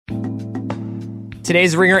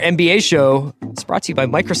Today's Ringer NBA show is brought to you by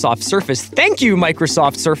Microsoft Surface. Thank you,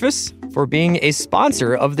 Microsoft Surface, for being a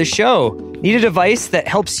sponsor of the show. Need a device that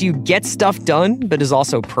helps you get stuff done, but is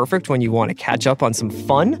also perfect when you want to catch up on some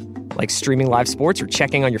fun, like streaming live sports or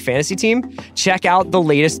checking on your fantasy team? Check out the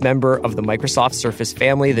latest member of the Microsoft Surface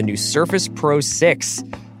family, the new Surface Pro 6.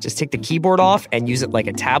 Just take the keyboard off and use it like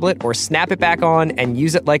a tablet, or snap it back on and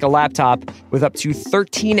use it like a laptop with up to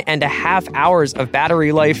 13 and a half hours of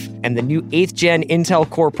battery life and the new 8th gen Intel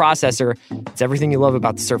Core processor. It's everything you love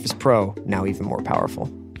about the Surface Pro, now even more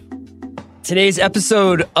powerful. Today's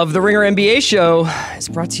episode of the Ringer NBA show is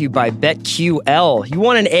brought to you by BetQL. You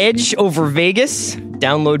want an edge over Vegas?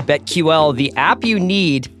 Download BetQL, the app you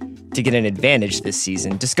need to get an advantage this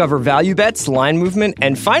season. Discover value bets, line movement,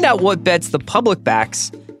 and find out what bets the public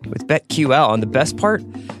backs with BetQL. And the best part?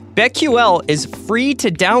 BetQL is free to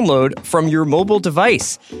download from your mobile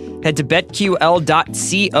device. Head to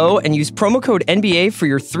betql.co and use promo code NBA for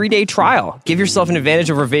your 3-day trial. Give yourself an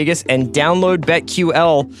advantage over Vegas and download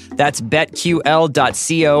BetQL. That's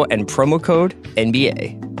betql.co and promo code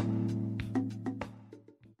NBA.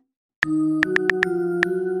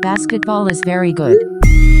 Basketball is very good.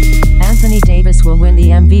 Anthony Davis will win the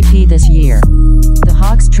MVP this year. The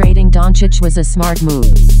Hawks trading Doncic was a smart move.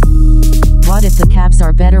 What if the Cavs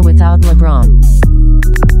are better without LeBron?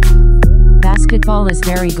 Basketball is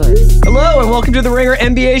very good. Hello and welcome to the Ringer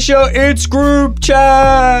NBA show. It's group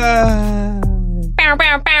chat. Bow,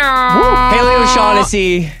 bow, bow. Paolo,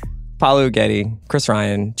 Shaughnessy, Paolo, Uggetti, Chris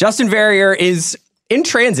Ryan. Justin Verrier is in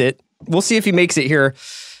transit. We'll see if he makes it here.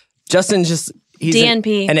 Justin's just... He's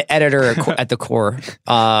DNP. An editor at the core,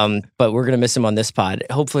 but we're going to miss him on this pod.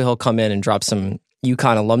 Hopefully he'll come in and drop some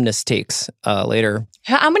UConn alumnus takes later.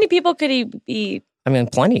 How many people could he be? I mean,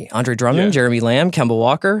 plenty. Andre Drummond, Jeremy Lamb, Kemba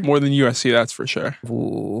Walker. More than USC, that's for sure.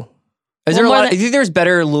 Ooh. Is there a lot? Do you think there's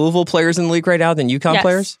better Louisville players in the league right now than UConn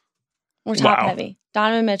players? We're top heavy.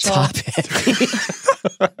 Donovan Mitchell. Top heavy.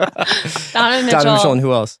 Donovan Mitchell. Donovan Mitchell and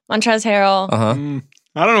who else? Montrezl Harrell. Uh-huh.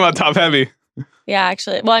 I don't know about top heavy. Yeah,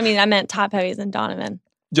 actually. Well, I mean, I meant top heavies than Donovan.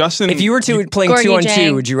 Justin, if you were playing Gorgie 2-on-2,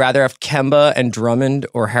 Jang. would you rather have Kemba and Drummond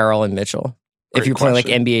or Harrell and Mitchell? If you're playing like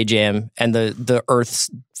NBA Jam and the Earth's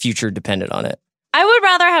future depended on it. I would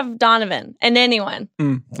rather have Donovan and anyone.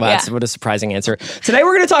 Wow, that's what a surprising answer. Today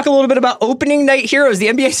we're going to talk a little bit about opening night heroes. The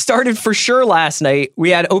NBA started for sure last night. We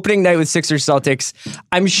had opening night with Sixers Celtics.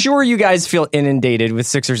 I'm sure you guys feel inundated with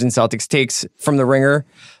Sixers and Celtics takes from the Ringer.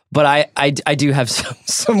 But I do have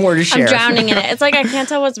some more to share. I'm drowning in it. It's like I can't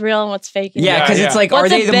tell what's real and what's fake. Yeah, because it's like, what's are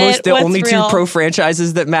they the only real? two pro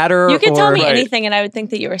franchises that matter? You could tell me anything and I would think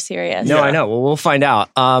that you were serious. No, I know. Well, we'll find out.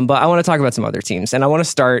 But I want to talk about some other teams. And I want to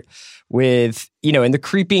start with, in the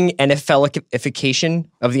creeping NFLification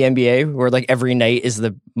of the NBA, where like every night is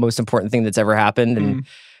the most important thing that's ever happened. And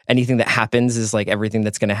anything that happens is like everything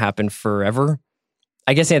that's going to happen forever.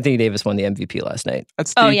 I guess Anthony Davis won the MVP last night.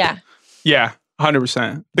 That's deep. Oh, yeah. Yeah.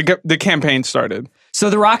 100%. The campaign started. So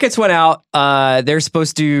the Rockets went out. They're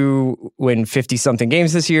supposed to win 50-something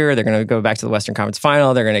games this year. They're going to go back to the Western Conference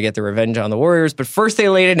Final. They're going to get their revenge on the Warriors. But first they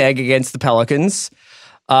laid an egg against the Pelicans,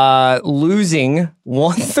 losing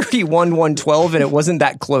 131-112, and it wasn't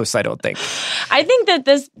that close, I don't think. I think that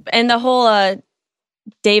this, and the whole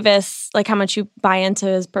Davis, like how much you buy into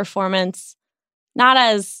his performance, not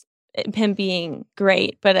as him being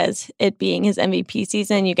great, but as it being his MVP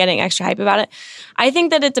season, you getting extra hype about it. I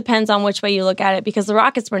think that it depends on which way you look at it, because the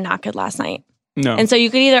Rockets were not good last night. No. And so you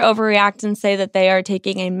could either overreact and say that they are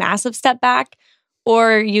taking a massive step back,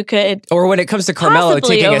 or you could... Or when it comes to Carmelo,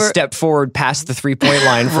 taking a step forward past the three-point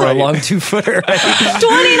line for a long 2-footer.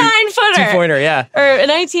 29-footer! 2-pointer, yeah. Or a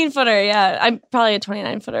 19-footer, yeah. I'm probably a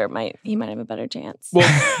 29-footer. He might have a better chance.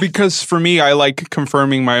 Well, because for me, I like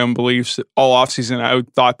confirming my own beliefs. All offseason, I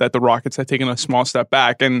thought that the Rockets had taken a small step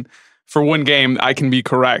back. And for one game, I can be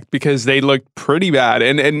correct because they looked pretty bad.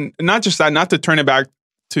 And not just that, not to turn it back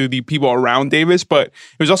to the people around Davis, but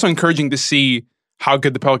it was also encouraging to see how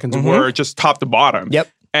good the Pelicans were, just top to bottom. Yep.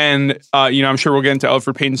 And, I'm sure we'll get into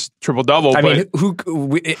Elfrid Payton's triple-double. I mean,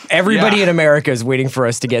 everybody in America is waiting for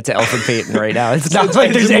us to get to Elfrid Payton right now. It's not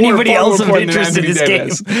like there's anybody else of interest in this game.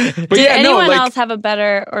 But Did anyone else have a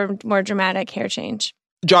better or more dramatic hair change?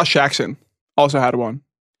 Josh Jackson also had one.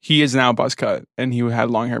 He is now buzz cut, and he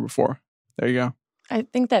had long hair before. There you go. I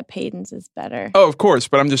think that Payton's is better. Oh, of course,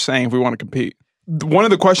 but I'm just saying if we want to compete. One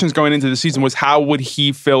of the questions going into the season was how would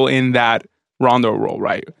he fill in that Rondo role,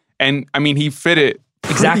 right? And I mean, he fit it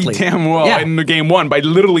pretty damn well in the game one by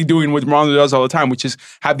literally doing what Rondo does all the time, which is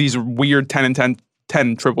have these weird 10 and 10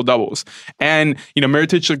 10 triple doubles. And,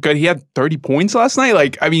 Mirotic looked good. He had 30 points last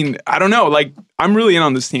night. I don't know. I'm really in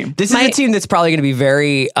on this team. This is a team that's probably going to be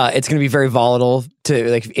very, it's going to be very volatile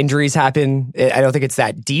to if injuries happen. I don't think it's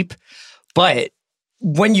that deep, but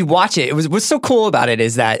when you watch it, what's so cool about it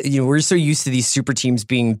is that, we're so used to these super teams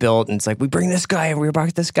being built, and it's we bring this guy and we bring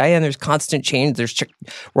this guy in. There's constant change.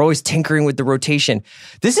 We're always tinkering with the rotation.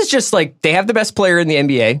 This is just they have the best player in the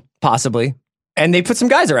NBA, possibly, and they put some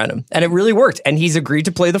guys around him, and it really worked. And he's agreed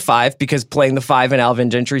to play the 5 because playing the 5 in Alvin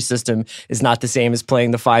Gentry's system is not the same as playing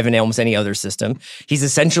the 5 in almost any other system. He's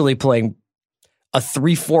essentially playing a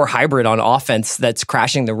 3-4 hybrid on offense that's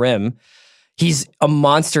crashing the rim. He's a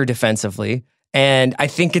monster defensively. And I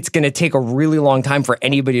think it's going to take a really long time for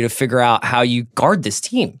anybody to figure out how you guard this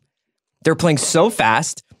team. They're playing so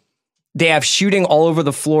fast. They have shooting all over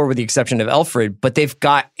the floor with the exception of Elfrid, but they've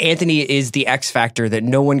got Anthony is the X factor that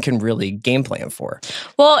no one can really game plan for.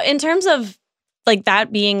 Well, in terms of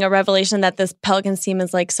that being a revelation that this Pelicans team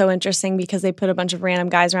is so interesting because they put a bunch of random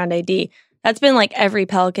guys around AD. That's been every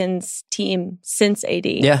Pelicans team since AD.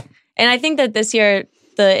 Yeah. And I think that this year,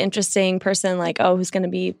 the interesting person who's going to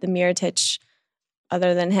be the Mirotic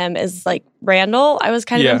other than him is Randall. I was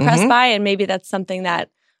kind of impressed by, and maybe that's something that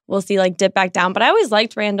we'll see dip back down. But I always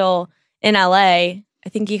liked Randall in LA. I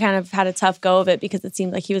think he kind of had a tough go of it because it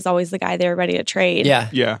seemed like he was always the guy they were ready to trade.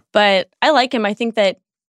 Yeah. But I like him. I think that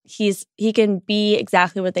he can be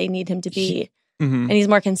exactly what they need him to be. And he's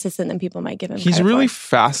more consistent than people might give him. He's really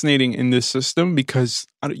fascinating in this system because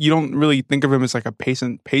you don't really think of him as a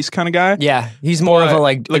pace kind of guy. Yeah, he's more of a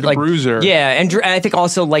a bruiser. Yeah, and I think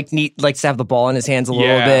also likes to have the ball in his hands a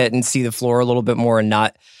little bit and see the floor a little bit more and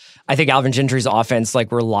not. I think Alvin Gentry's offense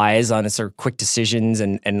relies on sort of quick decisions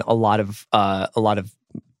and a lot of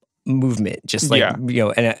movement, just and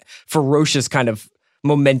a ferocious kind of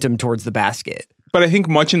momentum towards the basket. But I think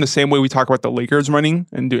much in the same way we talk about the Lakers running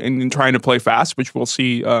and trying to play fast, which we'll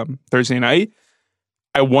see Thursday night.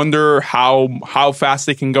 I wonder how fast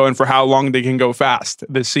they can go and for how long they can go fast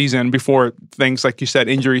this season before things, like you said,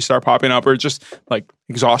 injuries start popping up or just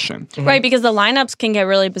exhaustion. Right, because the lineups can get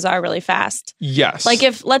really bizarre really fast. Yes.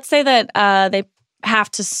 If, let's say that they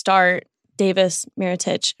have to start Davis,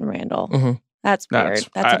 Mirotic, and Randall. That's weird.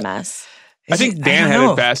 That's a mess. I think Dan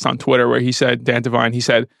had it best on Twitter where he said, Dan Devine, he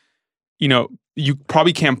said, you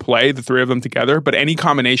probably can't play the 3 of them together, but any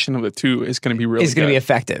combination of the 2 is going to be really is going to be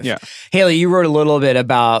effective. Yeah. Haley, you wrote a little bit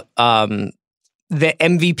about the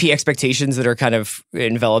MVP expectations that are kind of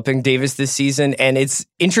enveloping Davis this season. And it's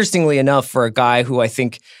interestingly enough for a guy who I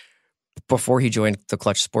think before he joined the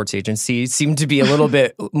Clutch Sports Agency seemed to be a little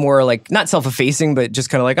bit more not self-effacing, but just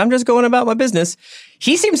kind of I'm just going about my business.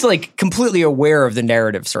 He seems completely aware of the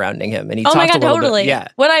narrative surrounding him. And he talked my God, a little totally. bit. Yeah.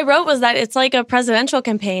 What I wrote was that it's like a presidential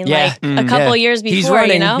campaign, a couple years before, he's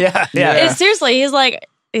running. Yeah. Yeah. Seriously, he's like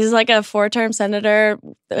a 4-term senator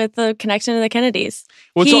with a connection to the Kennedys.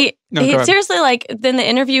 He seriously, in the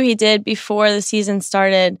interview he did before the season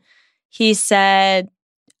started, he said,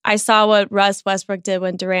 I saw what Russ Westbrook did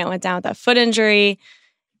when Durant went down with that foot injury.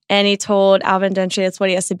 And he told Alvin Gentry that's what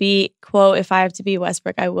he has to be. Quote, if I have to be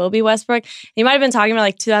Westbrook, I will be Westbrook. He might have been talking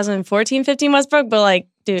about 2014-15 Westbrook, but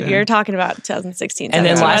dude, you're talking about 2016. And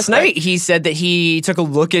then last night he said that he took a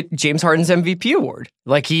look at James Harden's MVP award.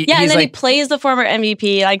 And then he plays the former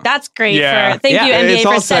MVP. That's great. Thank you, NBA, NBA,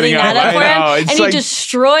 for setting that up for him. And he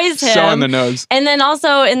destroys him. So on the nose. And then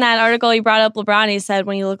also in that article, he brought up LeBron. He said,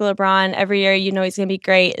 when you look at LeBron, every year he's going to be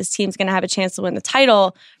great. His team's going to have a chance to win the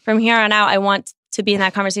title. From here on out, I want to be in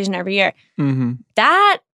that conversation every year.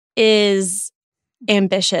 That is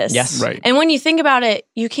ambitious. Yes. Right. And when you think about it,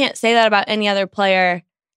 you can't say that about any other player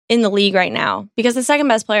in the league right now because the second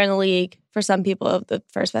best player in the league for some people, the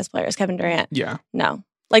first best player is Kevin Durant. Yeah. No.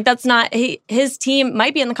 That's not his team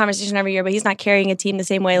might be in the conversation every year, but he's not carrying a team the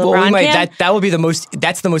same way LeBron can. That would be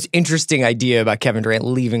that's the most interesting idea about Kevin Durant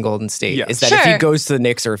leaving Golden State is that if he goes to the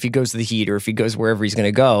Knicks or if he goes to the Heat or if he goes wherever he's going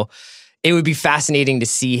to go, it would be fascinating to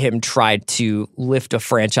see him try to lift a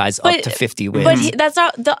franchise up to 50 wins. But that's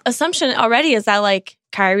not the assumption already is that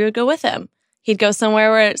Kyrie would go with him. He'd go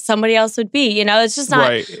somewhere where somebody else would be. It's just not.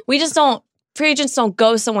 Right. We just don't. Free agents don't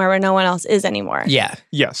go somewhere where no one else is anymore. Yeah.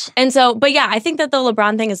 Yes. And so, but yeah, I think that the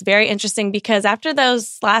LeBron thing is very interesting because after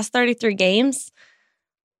those last 33 games,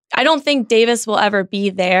 I don't think Davis will ever be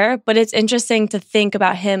there, but it's interesting to think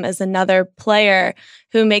about him as another player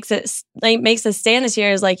who makes a stand this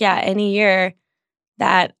year is any year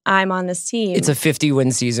that I'm on this team. It's a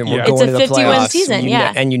 50-win season. We're going to the playoffs. It's a 50-win season,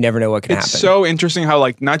 and you never know what can happen. It's so interesting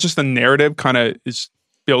how not just the narrative kind of is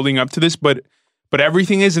building up to this, but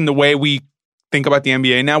everything is in the way we think about the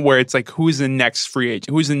NBA now, where it's like, who's the next free agent?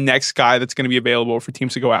 Who's the next guy that's going to be available for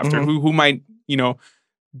teams to go after? Who might,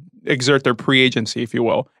 exert their pre-agency, if you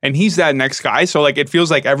will. And he's that next guy. So like, it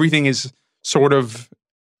feels like everything is sort of,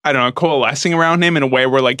 I don't know, coalescing around him in a way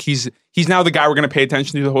where like he's now the guy we're going to pay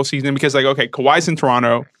attention to the whole season, because like, okay, Kawhi's in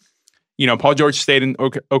Toronto, Paul George stayed in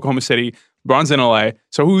Oklahoma City, LeBron's in LA.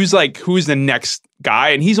 So who's the next guy?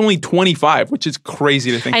 And he's only 25, which is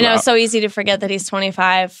crazy to think about. I know, it's so easy to forget that he's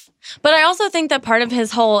 25. But I also think that part of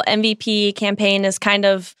his whole MVP campaign is kind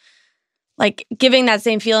of like giving that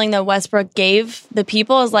same feeling that Westbrook gave the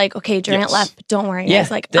people, is like, okay, Durant left, but don't worry, guys.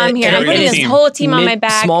 Like, I'm here. I'm putting this whole team on my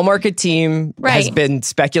back. Small market team. Has been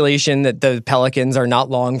speculation that the Pelicans are not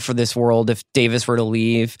long for this world if Davis were to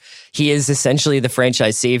leave. He is essentially the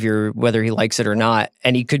franchise savior, whether he likes it or not.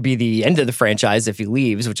 And he could be the end of the franchise if he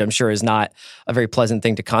leaves, which I'm sure is not a very pleasant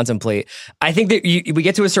thing to contemplate. I think that we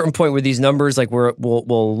get to a certain point where these numbers, like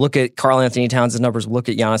we'll look at Karl Anthony Towns' numbers, we'll look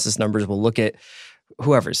at Giannis's numbers, we'll look at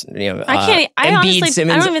whoever's, I honestly,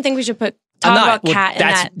 Simmons. I don't even think we should talk about Cat in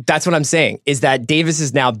that. That's what I'm saying, is that Davis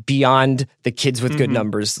is now beyond the kids with good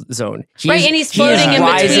numbers zone. And he's floating in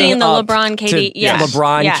between the LeBron, KD.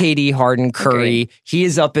 LeBron, KD, Harden, Curry. Agreed. He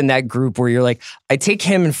is up in that group where you're like, I take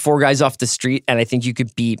him and 4 guys off the street, and I think you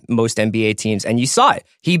could beat most NBA teams. And you saw it.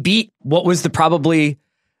 He beat what was probably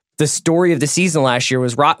the story of the season last year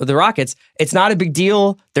was the Rockets. It's not a big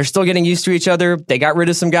deal. They're still getting used to each other. They got rid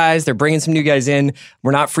of some guys. They're bringing some new guys in.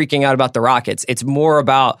 We're not freaking out about the Rockets. It's more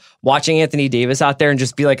about watching Anthony Davis out there and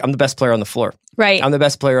just be like, I'm the best player on the floor. Right. I'm the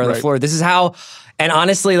best player on the floor. This is how, and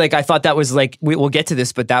honestly, like I thought that was like, we'll get to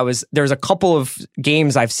this, but there's a couple of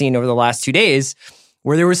games I've seen over the last 2 days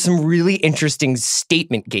where there was some really interesting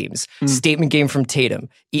statement games. Statement game from Tatum.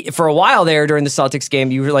 For a while there during the Celtics game,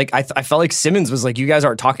 you were like, I felt like Simmons was like, you guys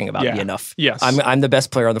aren't talking about me enough. Yes. I'm the best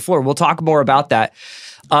player on the floor. We'll talk more about that.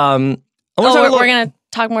 We're going to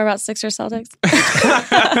talk more about Sixers Celtics?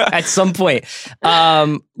 At some point.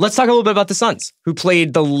 Let's talk a little bit about the Suns, who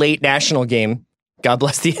played the late national game. God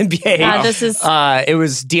bless the NBA. This is it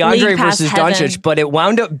was DeAndre versus Doncic, but it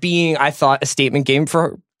wound up being, I thought, a statement game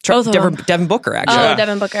for Devin Booker, actually. Oh,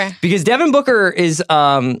 Devin Booker. Because Devin Booker is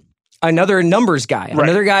another numbers guy,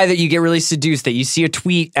 another guy that you get really seduced, that you see a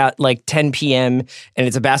tweet at like 10 p.m. and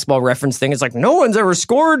it's a basketball reference thing. It's like, no one's ever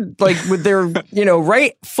scored like with their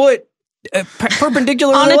right foot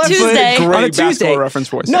perpendicular on to the a left Tuesday. foot. Great on a Tuesday. basketball reference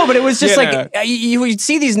voice. No, but it was just like, you'd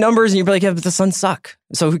see these numbers and you'd be like, yeah, but the Suns suck.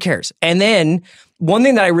 So who cares? And then one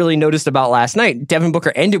thing that I really noticed about last night, Devin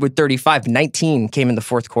Booker ended with 35, 19 came in the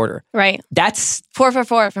fourth quarter. Right. That's 4 for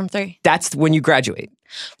 4 from 3. That's when you graduate.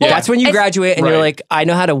 That's when you graduate and you're like, I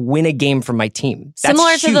know how to win a game for my team. That's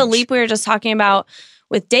similar huge. to the leap we were just talking about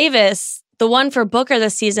with Davis. The one for Booker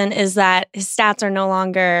this season is that his stats are no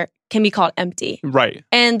longer can be called empty. Right.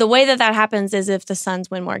 And the way that happens is if the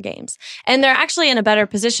Suns win more games. And they're actually in a better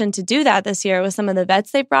position to do that this year with some of the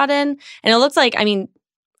vets they brought in. And it looks like,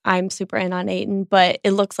 I'm super in on Ayton, but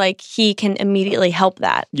it looks like he can immediately help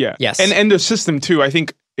that. Yeah. Yes. And the system, too. I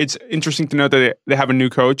think it's interesting to note that they have a new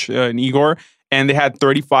coach, in Igor, and they had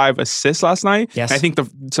 35 assists last night. Yes. And I think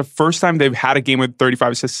it's the first time they've had a game with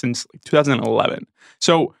 35 assists since 2011.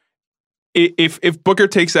 So if Booker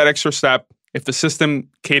takes that extra step, if the system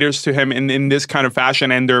caters to him in this kind of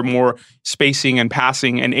fashion and they're more spacing and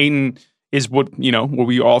passing, and Ayton is what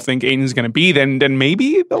we all think Ayton's going to be, then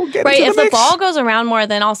maybe they'll get right. Into If the the mix. ball goes around more,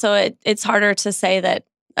 then also it's harder to say that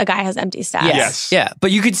a guy has empty stats. Yes. Yeah.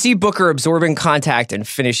 But you could see Booker absorbing contact and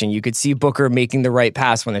finishing. You could see Booker making the right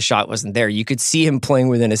pass when the shot wasn't there. You could see him playing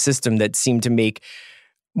within a system that seemed to make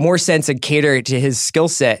more sense and cater to his skill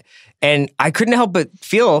set. And I couldn't help but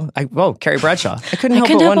feel, Carrie Bradshaw. I couldn't help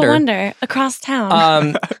but wonder across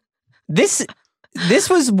town. This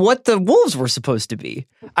was what the Wolves were supposed to be.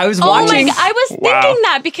 I was watching. I was thinking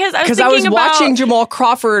that because I was watching Jamal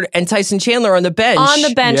Crawford and Tyson Chandler on the bench.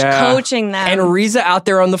 Coaching them. And Ariza out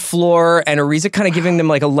there on the floor, and Ariza kind of giving them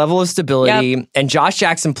like a level of stability. Yep. And Josh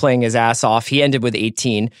Jackson playing his ass off. He ended with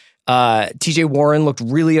 18. TJ Warren looked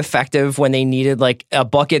really effective when they needed like a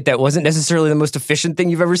bucket that wasn't necessarily the most efficient thing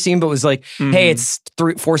you've ever seen, but was like, hey, it's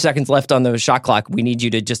 4 seconds left on the shot clock. We need you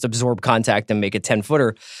to just absorb contact and make a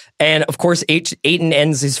 10-footer. And of course, Ayton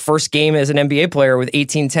ends his first game as an NBA player with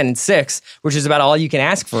 18, 10, and 6, which is about all you can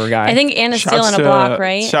ask for a guy. I think Anna's stealing a block,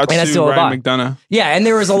 right? Shouts to Ryan McDonough. Yeah, and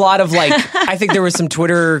there was a lot of like, I think there was some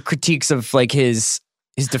Twitter critiques of like his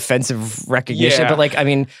defensive recognition, but like,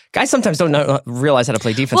 guys sometimes don't realize how to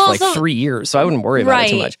play defense for like 3 years, so I wouldn't worry about it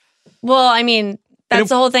too much. Well, that's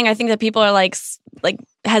the whole thing. I think that people are like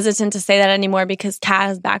hesitant to say that anymore because Cat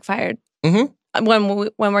has backfired when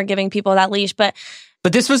we're giving people that leash. But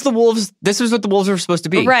But this was the Wolves. This was what the Wolves were supposed to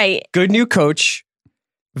be. Right. Good new coach,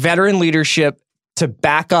 veteran leadership to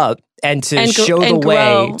back up and to show the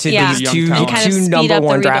way to these two number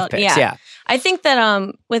one draft picks. Yeah. I think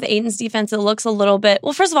that with Ayton's defense, it looks a little bit.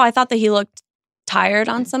 Well, first of all, I thought that he looked tired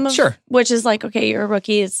on some of, which is like, okay, you're a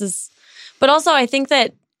rookie. But also, I think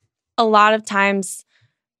that a lot of times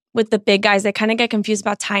with the big guys, they kind of get confused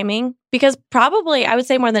about timing because probably, I would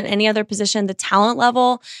say more than any other position, the talent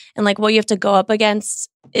level and like what you have to go up against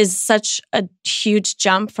is such a huge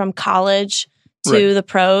jump from college to the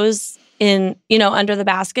pros in, under the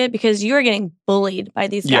basket because you are getting bullied by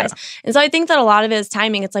these guys. And so I think that a lot of it is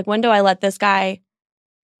timing. It's like, when do I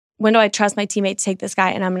trust my teammate to take this guy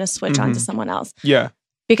and I'm going to switch on to someone else? Yeah.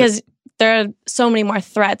 Because there are so many more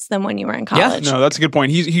threats than when you were in college. Yeah, no, that's a good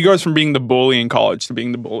point. He goes from being the bully in college to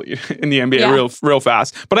being the bully in the NBA real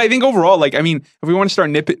fast. But I think overall, like, I mean, if we want to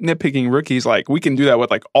start nitpicking rookies, like we can do that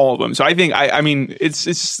with like all of them. So I think, I mean, it's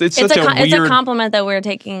such a weird... It's a compliment that we're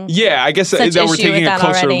taking. Yeah, I guess that we're taking a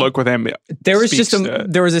closer look with him. There was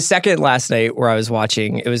there was a second last night where I was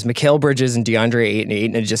watching. It was Mikal Bridges and DeAndre Ayton.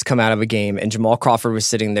 Ayton had just come out of a game, and Jamal Crawford was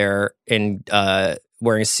sitting there in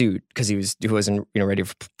wearing a suit because he wasn't ready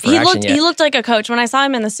for action yet. He looked like a coach. When I saw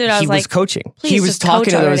him in the suit, I was like, he was coaching. He was talking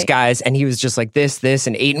to those guys, and he was just like this,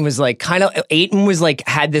 and Ayton was like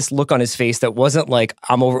had this look on his face that wasn't like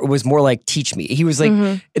I'm over. It was more like teach me. He was like,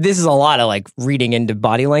 this is a lot of like reading into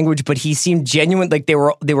body language, but he seemed genuine. Like they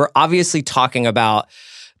were obviously talking about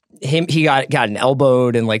him. He got an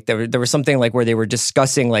elbowed, and like there was something like where they were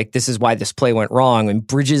discussing like this is why this play went wrong, and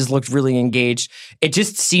Bridges looked really engaged. It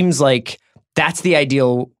just seems like that's the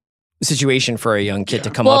ideal situation for a young kid to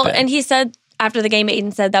come up in. And he said after the game,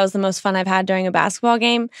 Ayton said that was the most fun I've had during a basketball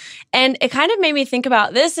game. And it kind of made me think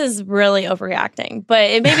about, this is really overreacting, but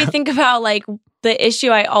it made me think about like the issue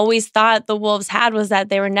I always thought the Wolves had was that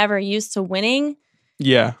they were never used to winning.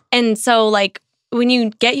 Yeah. And so like when you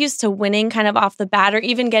get used to winning kind of off the bat or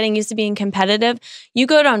even getting used to being competitive, you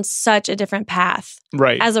go down such a different path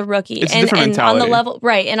as a rookie. It's a different mentality. On the level,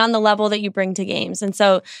 and on the level that you bring to games. And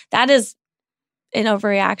so that is an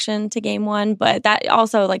overreaction to game one, but that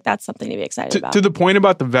also like that's something to be excited about. To the point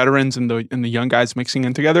about the veterans and the young guys mixing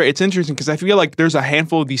in together, it's interesting because I feel like there's a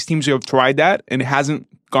handful of these teams who have tried that and it hasn't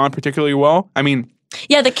gone particularly well. I mean,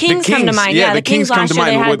 the Kings come to mind. Yeah, the Kings come to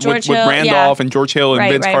mind with Randolph and George Hill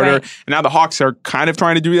and Vince Carter. And now the Hawks are kind of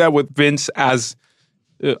trying to do that with Vince as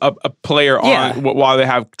a player on while they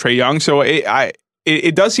have Trae Young. So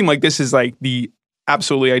it does seem like this is like the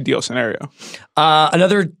absolutely ideal scenario.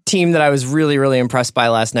 Another team that I was really, really impressed by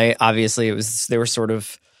last night, obviously they were sort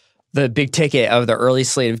of the big ticket of the early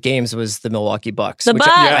slate of games was the Milwaukee Bucks. Bucks.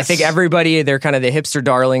 I think everybody, they're kind of the hipster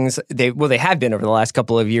darlings. They have been over the last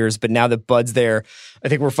couple of years, but now that Bud's there, I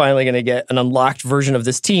think we're finally going to get an unlocked version of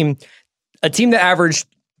this team. A team that averaged,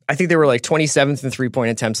 I think they were like 27th in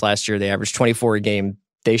three-point attempts last year. They averaged 24 a game.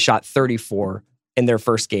 They shot 34 in their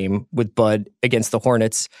first game with Bud against the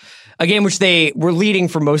Hornets. A game which they were leading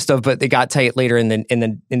for most of, but they got tight later in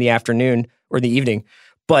the afternoon or the evening.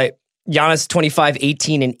 But Giannis 25,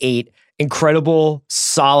 18, and 8. Incredible,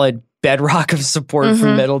 solid bedrock of support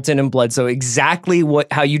from Middleton and Bledsoe. Exactly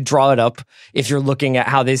how you draw it up if you're looking at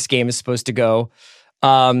how this game is supposed to go.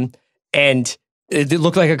 And it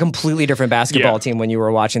looked like a completely different basketball team when you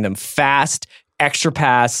were watching them. Fast, extra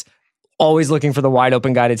pass, always looking for the wide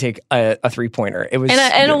open guy to take a three-pointer. It was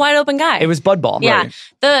and a wide open guy. It was Bud ball. Yeah.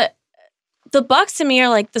 Right. The Bucks to me are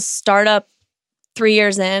like the startup 3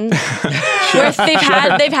 years in, where they've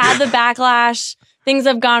had the backlash, things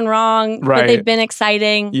have gone wrong, but they've been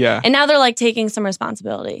exciting. Yeah. And now they're like taking some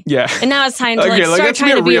responsibility. Yeah. And now it's time to start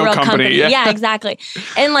trying to be a real company. Yeah, exactly.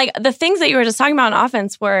 And like the things that you were just talking about on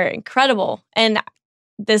offense were incredible. And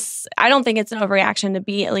I don't think it's an overreaction to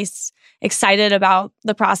be at least excited about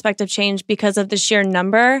the prospect of change because of the sheer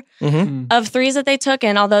number of threes that they took.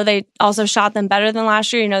 And although they also shot them better than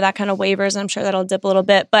last year, that kind of wavers. I'm sure that'll dip a little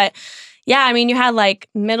bit. But yeah, I mean, you had like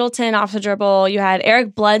Middleton off the dribble. You had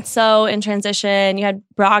Eric Bledsoe in transition. You had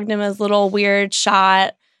Brogdon's little weird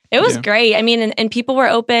shot. It was great. I mean, and people were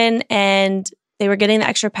open and they were getting the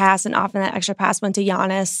extra pass, and often that extra pass went to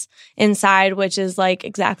Giannis inside, which is like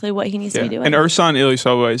exactly what he needs to be doing. And Ersan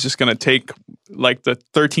Ilyasova is just going to take like the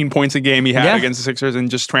 13 points a game he had against the Sixers and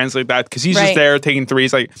just translate that because he's just there taking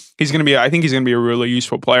threes. Like I think he's going to be a really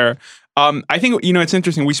useful player. I think, it's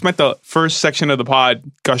interesting. We spent the first section of the pod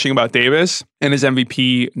gushing about Davis and his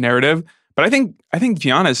MVP narrative, but I think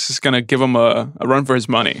Giannis is going to give him a run for his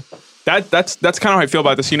money. That's kind of how I feel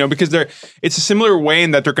about this, because it's a similar way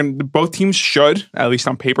in that both teams should, at least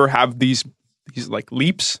on paper, have these like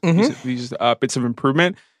leaps, these bits of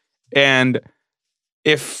improvement. And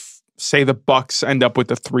if say the Bucks end up with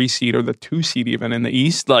the 3 seed or the 2 seed even in the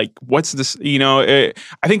East, like what's this? I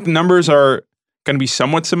think the numbers are going to be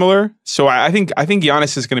somewhat similar. So I think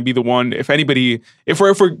Giannis is going to be the one. If anybody, if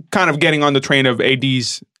we're kind of getting on the train of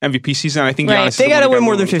AD's MVP season, I think Giannis. They got to win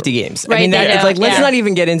more than 50 games. Right, I mean, let's not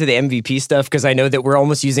even get into the MVP stuff because I know that we're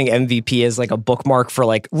almost using MVP as like a bookmark for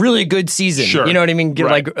like really good season. Sure. You know what I mean?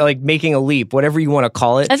 Like making a leap, whatever you want to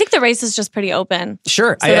call it. I think the race is just pretty open.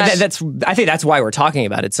 Sure, So I think that's why we're talking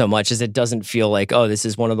about it so much. Is it doesn't feel like this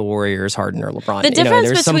is one of the Warriors, Harden or LeBron. The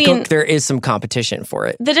difference there is some competition for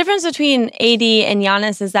it. The difference between AD and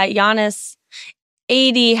Giannis is that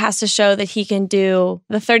AD has to show that he can do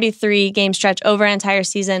the 33 game stretch over an entire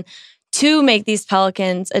season to make these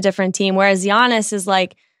Pelicans a different team. Whereas Giannis is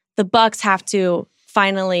like, the Bucks have to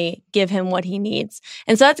finally give him what he needs.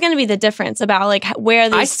 And so that's going to be the difference about like where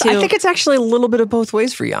these two... I think it's actually a little bit of both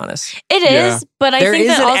ways for Giannis. It is, but I think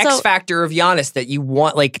that there also... is an X factor of Giannis that you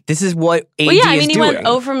want, like, this is what AD he doing. went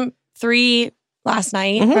 0 from 3 last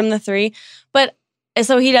night from the 3. But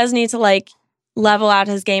so he does need to like level out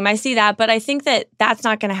his game. I see that, but I think that that's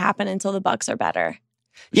not going to happen until the Bucks are better.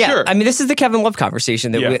 Yeah, sure. I mean, this is the Kevin Love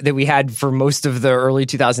conversation that we had for most of the early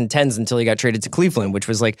 2010s until he got traded to Cleveland, which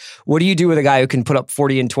was like, what do you do with a guy who can put up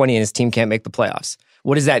 40 and 20 and his team can't make the playoffs?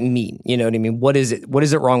 What does that mean? You know what I mean? What is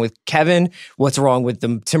it wrong with Kevin? What's wrong with the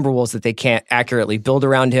Timberwolves that they can't accurately build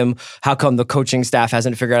around him? How come the coaching staff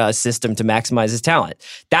hasn't figured out a system to maximize his talent?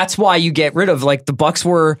 That's why you get rid of, like, the Bucks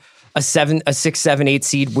were a 6, 7, 8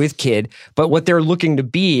 seed with Kidd, but what they're looking to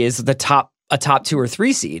be is a top 2 or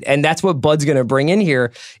 3 seed. And that's what Bud's going to bring in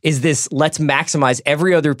here is this, let's maximize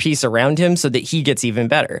every other piece around him so that he gets even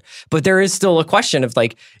better. But there is still a question of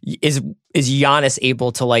like, is Giannis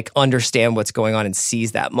able to like understand what's going on and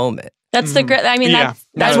seize that moment? That's the great. I mean,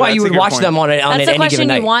 that's why you would watch them on that's any given night. That's the question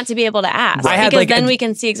you want to be able to ask. Right. Because then we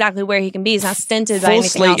can see exactly where he can be. He's not stinted by anything full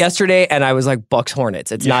slate else. yesterday, and I was like, Bucks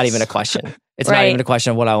Hornets. It's not even a question. It's not even a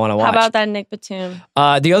question of what I want to watch. How about that Nick Batum?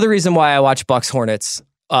 The other reason why I watch Bucks Hornets,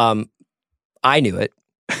 I knew it.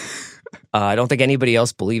 I don't think anybody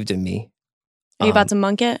else believed in me. Are you about to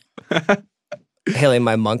monk it? Haley,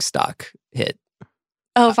 my monk stock hit.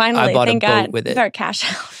 Oh, finally. I bought Thank a boat God. with it. Our cash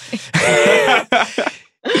out.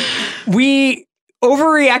 We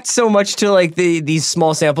overreact so much to like these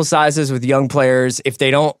small sample sizes with young players. If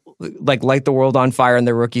they don't like light the world on fire in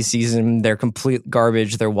their rookie season, they're complete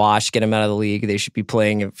garbage. They're washed. Get them out of the league. They should be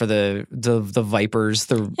playing for the Vipers.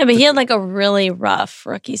 But he had like a really rough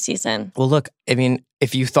rookie season. Well, look, I mean,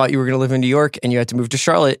 if you thought you were going to live in New York and you had to move to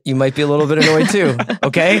Charlotte, you might be a little bit annoyed too.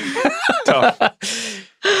 Okay. Tough.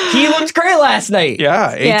 He looked great last night.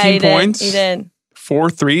 Yeah, 18 points. He did.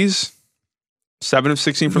 4 threes. 7 of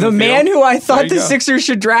 16 from the field. The man who I thought the Sixers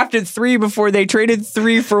should draft at 3 before they traded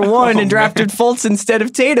 3 for 1 and drafted Fultz instead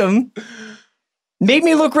of Tatum made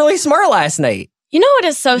me look really smart last night. You know what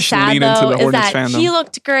is so sad, though, is that he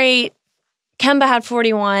looked great. Kemba had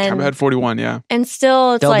 41. Kemba had 41, yeah. And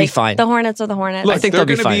still, it's they'll like be fine. The Hornets are the Hornets. Look, I think they're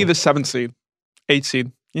going to be the 7th seed, 8th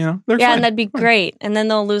seed. You know, they're fine. And that'd be great. And then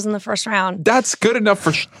they'll lose in the first round. That's good enough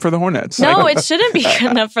for the Hornets. No, it shouldn't be good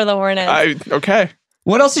enough for the Hornets. Okay.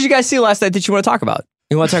 What else did you guys see last night that you want to talk about?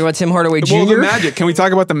 You want to talk about Tim Hardaway Jr.? Well, the Magic. Can we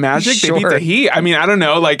talk about the Magic? Sure. They beat the Heat. I mean, I don't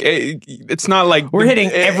know. Like, it's not like we're hitting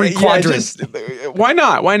every quadrant. Why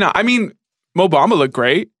not? Why not? I mean, Mo Bamba looked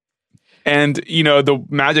great, and you know the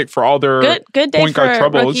Magic for all their good day point guard for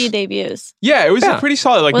troubles. Rookie debuts. Yeah, it was pretty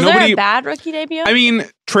solid. Like was nobody. There a bad rookie debut? I mean,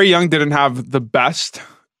 Trae Young didn't have the best.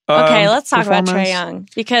 Okay, let's talk about Trae Young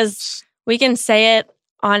because we can say it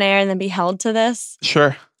on air and then be held to this.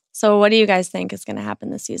 Sure. So, what do you guys think is going to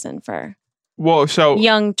happen this season for? Well, so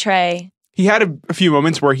young Trae? He had a few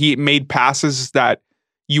moments where he made passes that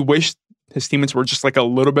you wish his teammates were just like a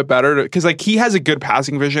little bit better because like he has a good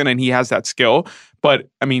passing vision and he has that skill. But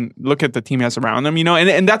I mean, look at the team he has around him, you know,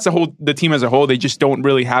 and that's the team as a whole. They just don't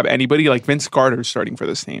really have anybody like Vince Carter starting for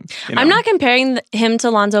this team. You know? I'm not comparing him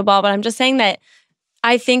to Lonzo Ball, but I'm just saying that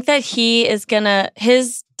I think that his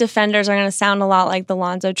defenders are gonna sound a lot like the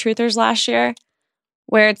Lonzo Truthers last year.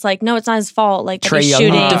 Where it's like, no, it's not his fault. Like Trae he's Young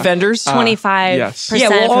shooting defenders, 25%. Yes. Yeah,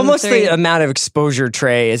 well, almost the amount of exposure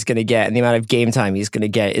Trae is going to get and the amount of game time he's going to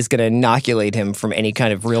get is going to inoculate him from any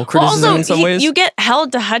kind of real criticism in some ways. You get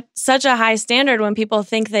held to such a high standard when people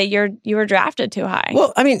think that you were drafted too high.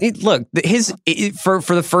 Well, I mean, look,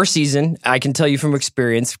 for the first season, I can tell you from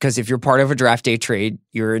experience because if you're part of a draft day trade,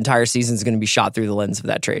 your entire season is going to be shot through the lens of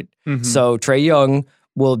that trade. Mm-hmm. So Trae Young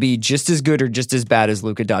will be just as good or just as bad as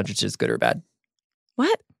Luka Doncic is good or bad.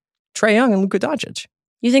 What? Trae Young and Luka Doncic.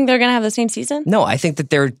 You think they're going to have the same season? No, I think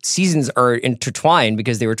that their seasons are intertwined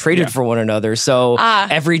because they were traded for one another. So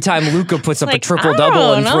every time Luka puts up a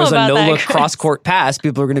triple-double and throws a no-look cross-court pass,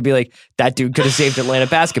 people are going to be like, that dude could have saved Atlanta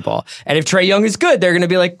basketball. And if Trae Young is good, they're going to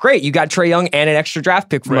be like, great, you got Trae Young and an extra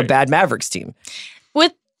draft pick from a bad Mavericks team.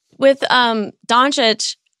 With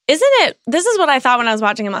Doncic, isn't it? This is what I thought when I was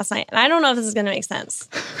watching him last night. And I don't know if this is going to make sense.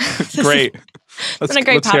 Great. It's been a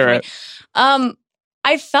great pop for me.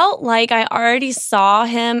 I felt like I already saw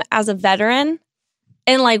him as a veteran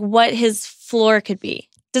and like what his floor could be.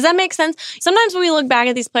 Does that make sense? Sometimes we look back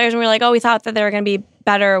at these players and we're like, oh, we thought that they were going to be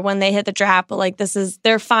better when they hit the draft, but like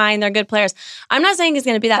they're fine, they're good players. I'm not saying he's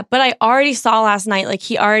going to be that, but I already saw last night, like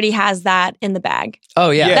he already has that in the bag. Oh,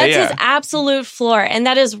 yeah. That's his absolute floor, and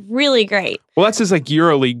that is really great. Well, that's his like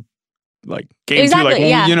EuroLeague like game too. Like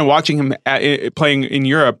when, watching him playing in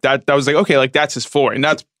Europe, that was like, okay, like that's his floor, and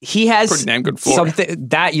he has pretty damn good floor.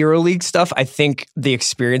 That EuroLeague stuff, I think the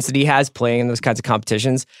experience that he has playing in those kinds of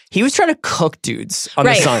competitions, he was trying to cook dudes on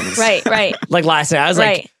the Suns. Right. Like last night, I was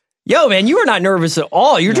like, yo, man, you were not nervous at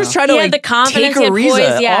all. You're just trying to like the confidence, take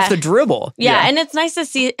Ariza off the dribble. Yeah, and it's nice to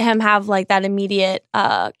see him have like that immediate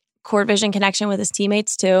court vision connection with his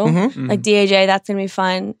teammates too. Mm-hmm. Like DAJ, that's going to be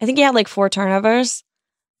fun. I think he had like 4 turnovers.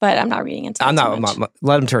 But I'm not reading into it.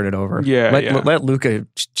 Let him turn it over. Let Luka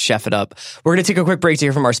chef it up. We're going to take a quick break to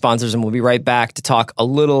hear from our sponsors, and we'll be right back to talk a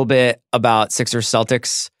little bit about Sixers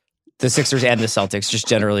Celtics, the Sixers and the Celtics, just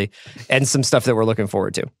generally, and some stuff that we're looking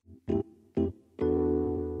forward to.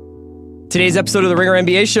 Today's episode of the Ringer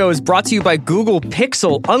NBA Show is brought to you by Google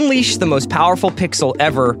Pixel. Unleash the most powerful Pixel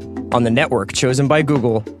ever on the network, chosen by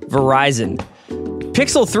Google, Verizon.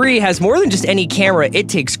 Pixel 3 has more than just any camera. It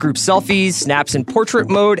takes group selfies, snaps in portrait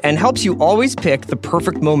mode, and helps you always pick the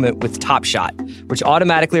perfect moment with Top Shot, which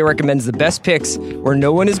automatically recommends the best pics where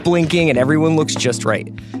no one is blinking and everyone looks just right.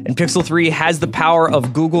 And Pixel 3 has the power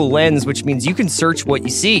of Google Lens, which means you can search what you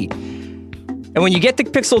see. And when you get the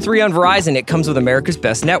Pixel 3 on Verizon, it comes with America's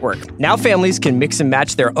best network. Now families can mix and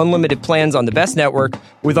match their unlimited plans on the best network.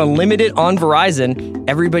 With unlimited on Verizon,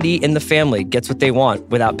 everybody in the family gets what they want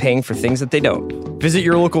without paying for things that they don't. Visit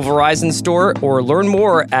your local Verizon store or learn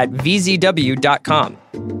more at vzw.com.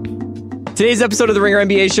 Today's episode of the Ringer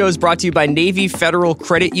NBA Show is brought to you by Navy Federal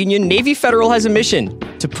Credit Union. Navy Federal has a mission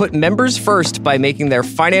to put members first by making their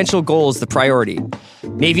financial goals the priority.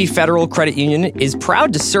 Navy Federal Credit Union is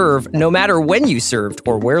proud to serve no matter when you served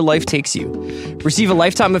or where life takes you. Receive a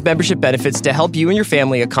lifetime of membership benefits to help you and your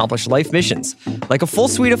family accomplish life missions, like a full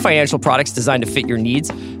suite of financial products designed to fit your needs,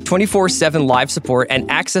 24/7 live support, and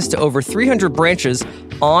access to over 300 branches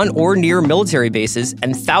on or near military bases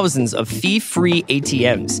and thousands of fee-free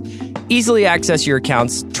ATMs. Easily access your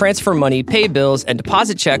accounts, transfer money, pay bills, and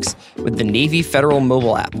deposit checks with the Navy Federal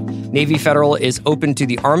mobile app. Navy Federal is open to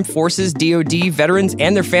the Armed Forces, DoD, veterans,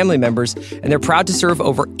 and their family members, and they're proud to serve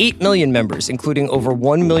over 8 million members, including over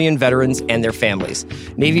 1 million veterans and their families.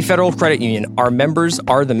 Navy Federal Credit Union, our members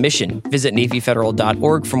are the mission. Visit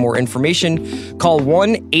NavyFederal.org for more information. Call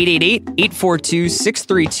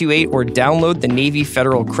 1-888-842-6328 or download the Navy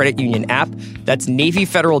Federal Credit Union app. That's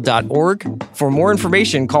NavyFederal.org. For more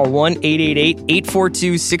information, call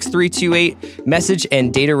 1-888-842-6328. Message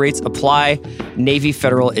and data rates apply. Navy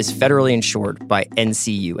Federal is federally insured by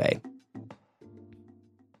NCUA.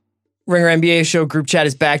 Ringer NBA Show group chat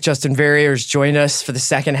is back. Justin Verrier has joined us for the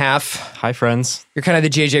second half. Hi, friends. You're kind of the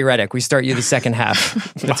JJ Redick. We start you the second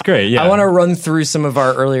half. That's great, yeah. I want to run through some of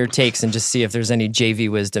our earlier takes and just see if there's any JV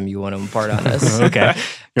wisdom you want to impart on us. Okay. You want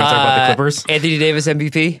to talk about the Clippers? Anthony Davis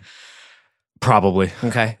MVP? Probably.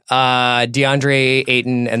 Okay. DeAndre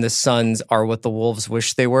Ayton and the Suns are what the Wolves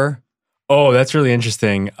wish they were? Oh, that's really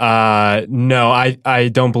interesting. No, I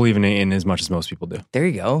don't believe in Ayton as much as most people do. There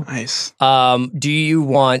you go. Nice. Do you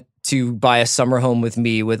want to buy a summer home with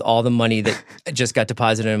me with all the money that just got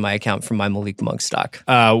deposited in my account from my Malik Monk stock?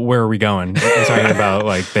 Where are we going? We're talking about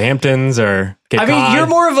like the Hamptons or Cape Cod? I mean, you're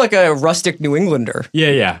more of like a rustic New Englander.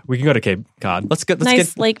 Yeah. We can go to Cape Cod. Let's get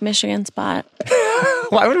Lake Michigan spot.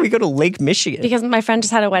 Why would we go to Lake Michigan? Because my friend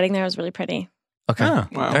just had a wedding there. It was really pretty. Okay. Oh,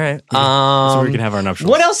 wow. All right. So we can have our nuptials.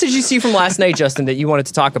 What else did you see from last night, Justin, that you wanted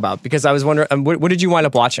to talk about? Because I was wondering, what did you wind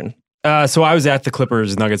up watching? So I was at the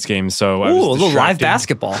Clippers Nuggets game. So I was a little live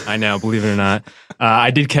basketball. I know, believe it or not.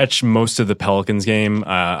 I did catch most of the Pelicans game.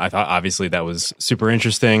 I thought obviously that was super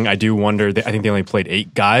interesting. I do wonder. I think they only played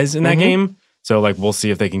 8 guys in that game. So like we'll see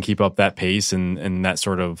if they can keep up that pace and that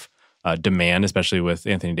sort of demand, especially with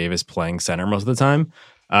Anthony Davis playing center most of the time.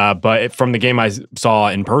 But from the game I saw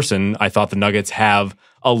in person, I thought the Nuggets have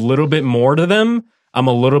a little bit more to them. I'm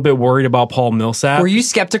a little bit worried about Paul Millsap. Were you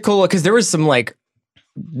skeptical? Because there was some like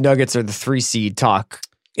Nuggets are the 3 seed talk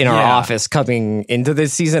in our office coming into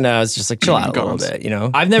this season. I was just like, chill out a little bit,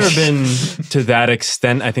 I've never been to that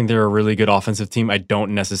extent. I think they're a really good offensive team. I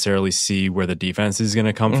don't necessarily see where the defense is going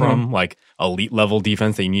to come from, like elite level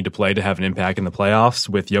defense that you need to play to have an impact in the playoffs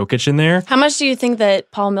with Jokic in there. How much do you think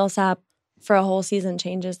that Paul Millsap for a whole season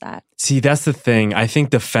changes that? See, that's the thing. I think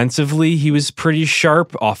defensively, he was pretty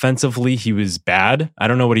sharp. Offensively, he was bad. I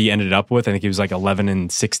don't know what he ended up with. I think he was like 11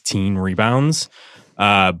 and 16 rebounds.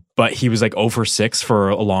 But he was like 0 for 6 for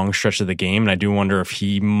a long stretch of the game. And I do wonder if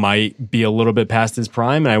he might be a little bit past his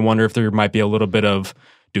prime. And I wonder if there might be a little bit of,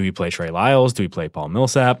 do we play Trey Lyles? Do we play Paul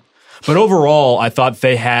Millsap? But overall, I thought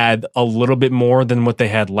they had a little bit more than what they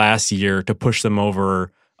had last year to push them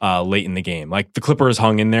over late in the game. Like the Clippers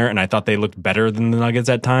hung in there and I thought they looked better than the Nuggets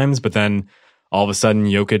at times. But then all of a sudden,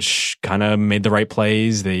 Jokic kind of made the right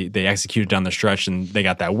plays. They executed down the stretch and they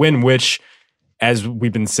got that win, which, as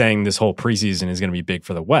we've been saying, this whole preseason is going to be big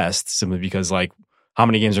for the West, simply because like how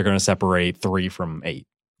many games are going to separate 3 from 8?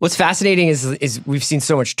 What's fascinating is we've seen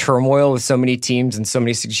so much turmoil with so many teams and so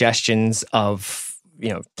many suggestions of,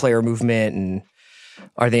 player movement and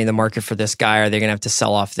are they in the market for this guy? Are they going to have to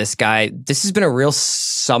sell off this guy? This has been a real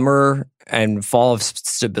summer and fall of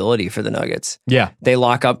stability for the Nuggets. Yeah. They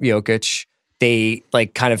lock up Jokic. They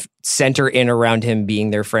kind of center in around him being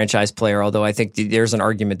their franchise player, although I think there's an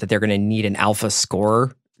argument that they're going to need an alpha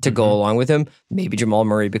scorer to go along with him. Maybe Jamal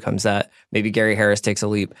Murray becomes that. Maybe Gary Harris takes a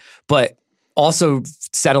leap. But also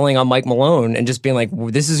settling on Mike Malone and just being like,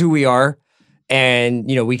 this is who we are, and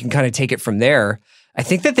we can kind of take it from there. I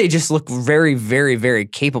think that they just look very, very, very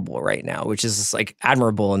capable right now, which is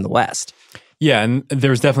admirable in the West. Yeah, and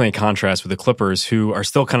there's definitely a contrast with the Clippers, who are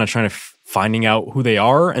still kind of trying to finding out who they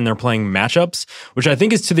are, and they're playing matchups, which I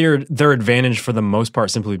think is to their advantage for the most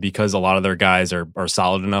part, simply because a lot of their guys are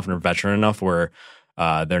solid enough and are veteran enough where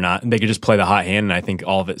they could just play the hot hand, and I think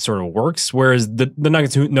all of it sort of works. Whereas the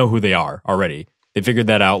Nuggets know who they are already. They figured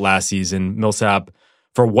that out last season. Millsap,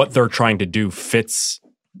 for what they're trying to do, fits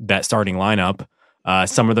that starting lineup.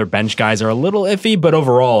 Some of their bench guys are a little iffy, but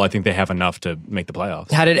overall, I think they have enough to make the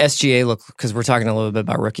playoffs. How did SGA look? Because we're talking a little bit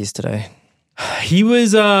about rookies today. He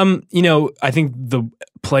was, I think the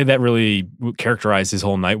play that really characterized his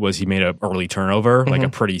whole night was he made an early turnover, like a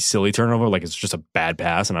pretty silly turnover, like it's just a bad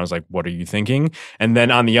pass. And I was like, what are you thinking? And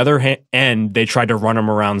then on the other end, they tried to run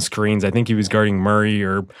him around screens. I think he was guarding Murray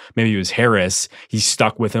or maybe it was Harris. He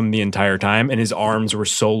stuck with him the entire time and his arms were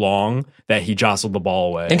so long that he jostled the ball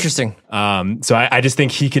away. Interesting. So I just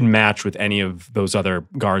think he can match with any of those other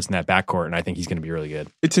guards in that backcourt. And I think he's going to be really good.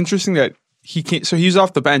 It's interesting that he can't. So he's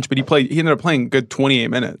off the bench, but he ended up playing a good 28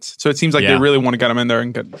 minutes. So it seems like they really want to get him in there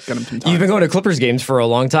and get him some time. You've been going to Clippers games for a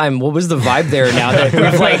long time. What was the vibe there now that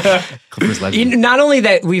we've Clippers legend. Not only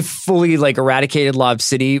that we've fully eradicated Lob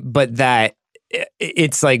City, but that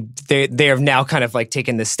it's they have now kind of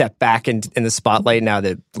taken the step back in the spotlight now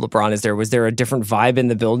that LeBron is there. Was there a different vibe in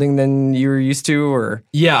the building than you were used to? Or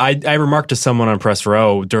yeah, I remarked to someone on press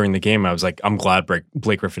row during the game. I was like, I'm glad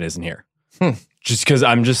Blake Griffin isn't here. Just because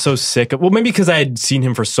I'm just so sick of, maybe because I had seen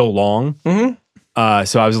him for so long. So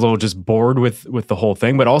I was a little just bored with the whole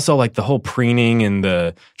thing, but also the whole preening and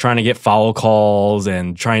the trying to get foul calls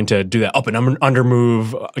and trying to do that up and under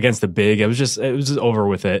move against the big. It was just over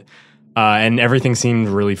with it. And everything seemed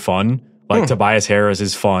really fun. Tobias Harris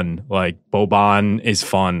is fun. Boban is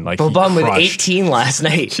fun. Boban with 18 last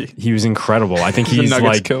night. He was incredible. I think he's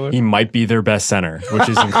he might be their best center, which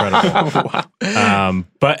is incredible. Wow.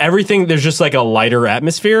 But everything, there's just a lighter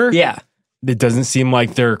atmosphere. Yeah. It doesn't seem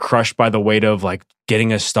like they're crushed by the weight of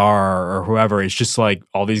getting a star or whoever. It's just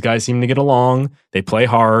all these guys seem to get along. They play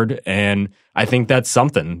hard, and I think that's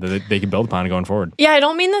something that they can build upon going forward. Yeah, I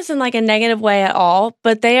don't mean this in a negative way at all,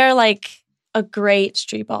 but they are a great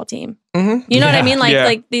street ball team. You know what I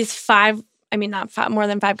mean? These 5, not 5, more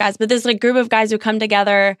than 5 guys, but this group of guys who come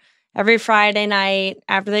together every Friday night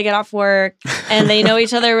after they get off work and they know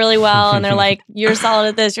each other really well. And they're you're solid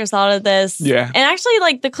at this, you're solid at this. Yeah. And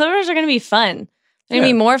actually the Clippers are going to be fun. They're going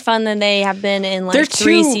to be more fun than they have been in 3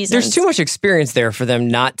 seasons. There's too much experience there for them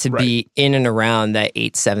not to be in and around that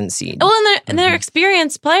 8-7 seed. Well, and their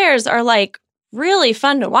experienced players are really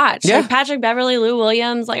fun to watch. Yeah. Patrick Beverley, Lou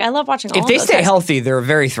Williams. I love watching all of those If they stay guys. healthy, they're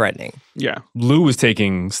very threatening. Yeah. Lou was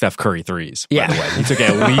taking Steph Curry threes, by the way. He took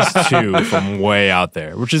at least 2 from way out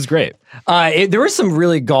there, which is great. There was some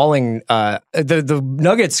really galling... the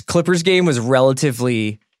Nuggets-Clippers game was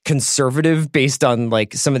relatively conservative based on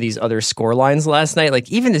some of these other score lines last night.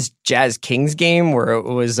 Even this Jazz-Kings game where it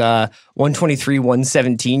was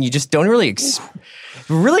 123-117, you just don't really...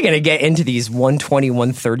 we're really going to get into these 120,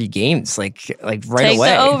 130 games like right Take away.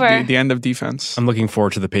 the over. The end of defense. I'm looking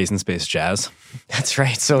forward to the pace and space Jazz. That's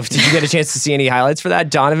right. So did you get a chance to see any highlights for that?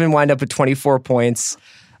 Donovan wound up with 24 points,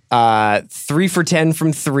 3 for 10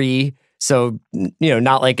 from 3. So,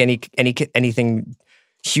 not like anything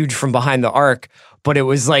huge from behind the arc, but it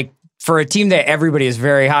was like for a team that everybody is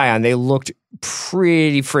very high on, they looked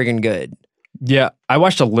pretty friggin' good. Yeah, I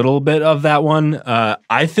watched a little bit of that one.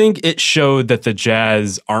 I think it showed that the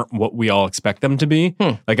Jazz aren't what we all expect them to be.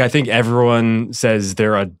 Like, I think everyone says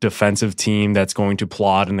they're a defensive team that's going to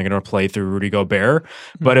plod and they're going to play through Rudy Gobert.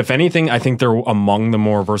 But if anything, I think they're among the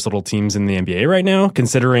more versatile teams in the NBA right now,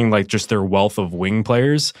 considering like just their wealth of wing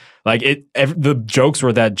players. Like the jokes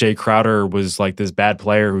were that Jay Crowder was like this bad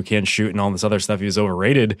player who can't shoot and all this other stuff. He was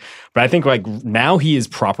overrated. But I think like now he is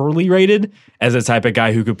properly rated as a type of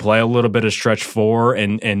guy who could play a little bit of stretch 4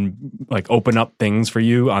 and like open up things for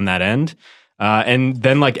you on that end. And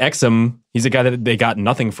then like Exum, he's a guy that they got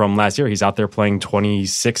nothing from last year. He's out there playing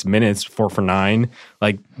 26 minutes, 4 for 9.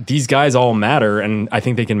 Like these guys all matter. And I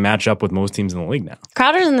think they can match up with most teams in the league now.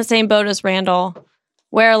 Crowder's in the same boat as Randall,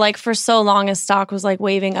 where like for so long his stock was like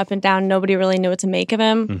waving up and down. Nobody really knew what to make of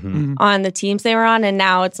him on the teams they were on. And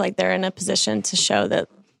now it's like they're in a position to show that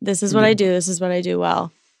this is what I do. This is what I do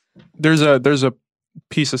well. There's a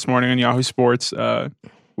piece this morning on Yahoo Sports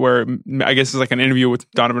where I guess it's like an interview with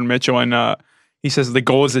Donovan Mitchell, and he says the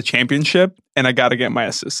goal is a championship, and I got to get my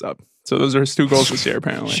assists up. So those are his 2 goals this year,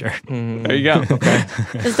 apparently. Sure. There you go. Okay.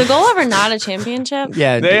 Is the goal ever not a championship?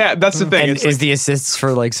 Yeah, that's the thing. And It's is like, the assists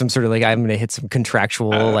for like some sort of like I'm going to hit some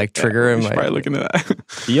contractual like trigger? we and should like, probably look into that.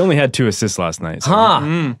 He only had 2 assists last night. So.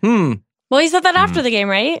 Well, he said that after the game,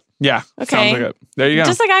 right? Yeah. Okay. Sounds like it. There you go.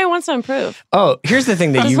 Just a guy who wants to improve. Oh, here's the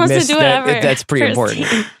thing that Just you wants to missed do whatever that's pretty for his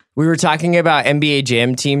important. team. We were talking about NBA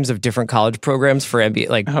Jam teams of different college programs for NBA.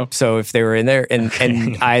 Like, so if they were in there, and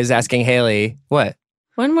I was asking Haley, what?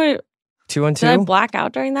 When were 2-on-2? did I black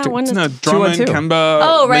out during that? When is no, Drummond, 2-on-2. Kemba,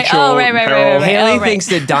 Oh, right. Mitchell, Oh, right. Harrell. Haley Oh, right. thinks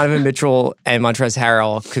that Donovan Mitchell and Montrezl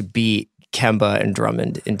Harrell could beat Kemba and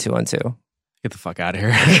Drummond in 2-on-2. Get the fuck out of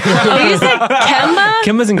here. Oh, you said Kemba?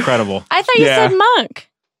 Kemba's incredible. I thought you said Monk.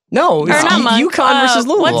 No, Or not Monk. UConn versus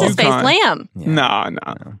Louisville. What's his face? UConn. Lamb. No.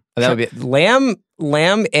 That would be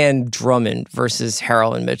Lamb and Drummond versus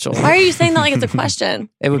Harrell and Mitchell. Why are you saying that like it's a question?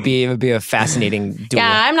 It would be a fascinating duel.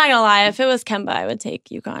 Yeah, I'm not gonna lie. If it was Kemba, I would take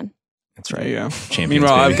UConn. That's right. Yeah. Champions,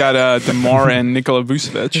 Meanwhile, baby. I've got DeMar and Nikola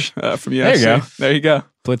Vucevic from USC. There you go. There you go.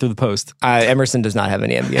 Play through the post. Emerson does not have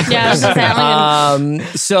any NBA. Yeah, I was just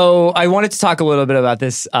saying. So I wanted to talk a little bit about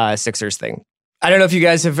this Sixers thing. I don't know if you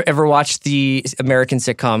guys have ever watched the American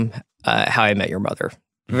sitcom How I Met Your Mother.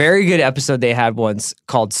 Very good episode they had once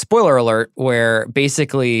called Spoiler Alert, where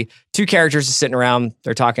basically 2 characters are sitting around,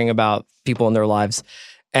 they're talking about people in their lives,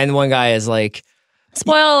 and one guy is like,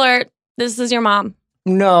 Spoiler alert, this is your mom.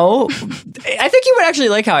 no, I think you would actually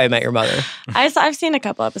like How I Met Your Mother. I've seen a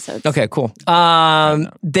couple episodes. Okay, cool.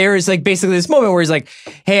 There is like basically this moment where he's like,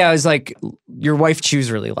 hey, I was like, your wife chews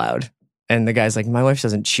really loud. And the guy's like, my wife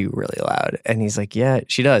doesn't chew really loud. And he's like, yeah,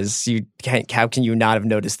 she does. How can you not have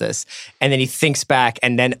noticed this? And then he thinks back,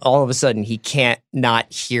 and then all of a sudden he can't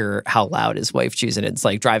not hear how loud his wife chews, and it's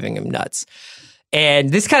like driving him nuts. And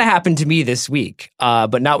this kind of happened to me this week,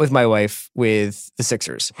 but not with my wife, with the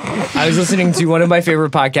Sixers. I was listening to one of my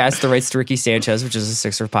favorite podcasts, The Rights to Ricky Sanchez, which is a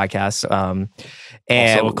Sixers podcast.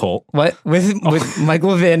 And Also a cult. What with Mike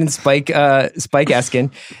Levin and Spike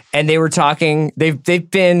Eskin, and they were talking.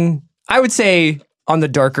 They've been, I would say, on the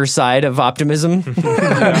darker side of optimism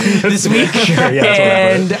this week. Sure,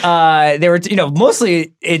 yeah, And they were,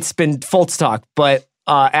 mostly it's been Fultz talk, but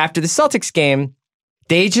after the Celtics game,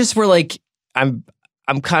 they just were like, I'm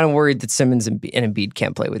kind of worried that Simmons and Embiid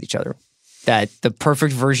can't play with each other. That the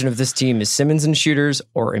perfect version of this team is Simmons and shooters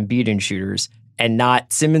or Embiid and shooters, and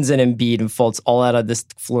not Simmons and Embiid and Fultz all out on this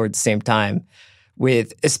floor at the same time,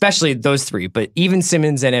 with especially those 3, but even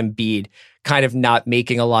Simmons and Embiid kind of not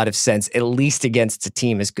making a lot of sense, at least against a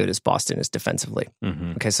team as good as Boston is defensively.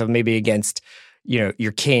 Mm-hmm. Okay, so maybe against,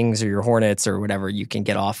 your Kings or your Hornets or whatever, you can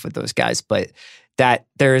get off with those guys, but that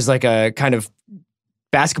there's like a kind of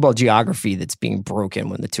basketball geography that's being broken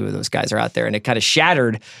when the 2 of those guys are out there, and it kind of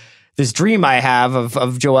shattered this dream I have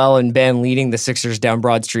of Joel and Ben leading the Sixers down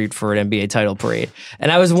Broad Street for an NBA title parade.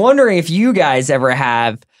 And I was wondering if you guys ever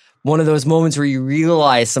have one of those moments where you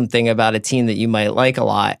realize something about a team that you might like a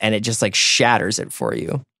lot, and it just like shatters it for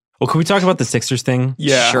you. Well, can we talk about the Sixers thing?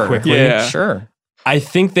 Yeah. Sure. Quickly? Yeah. Sure. I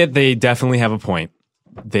think that they definitely have a point.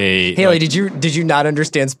 Haley, did you not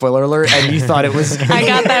understand spoiler alert and you thought it was? I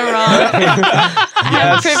got that wrong.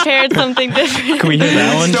 I prepared something different. Can we hear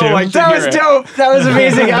that one too? That was dope. That was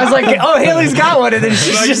amazing. I was like, oh, Haley's got one, and then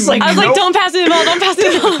she's just like, I was like, don't pass me the ball. Don't pass me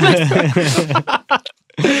the ball.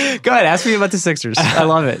 Go ahead, ask me about the Sixers. I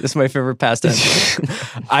love it. This is my favorite pastime.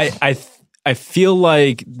 I feel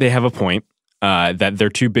like they have a point that they're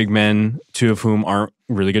two big men, two of whom aren't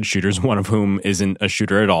really good shooters, one of whom isn't a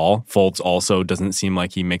shooter at all. Fultz also doesn't seem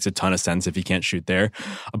like he makes a ton of sense if he can't shoot there.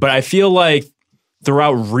 But I feel like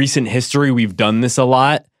throughout recent history, we've done this a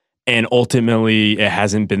lot, and ultimately it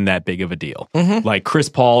hasn't been that big of a deal. Mm-hmm. Like Chris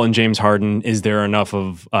Paul and James Harden,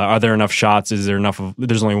 are there enough shots?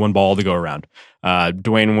 There's only one ball to go around.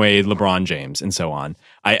 Dwayne Wade, LeBron James, and so on.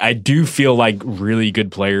 I do feel like really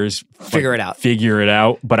good players figure it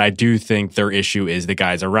out, but I do think their issue is the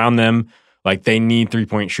guys around them. Like they need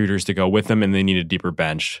 3-point shooters to go with them, and they need a deeper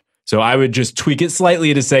bench. So I would just tweak it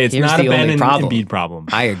slightly to say it's not a Ben and Embiid problem.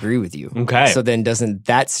 I agree with you. Okay. So then doesn't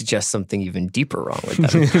that suggest something even deeper wrong with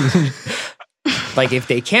them? Like if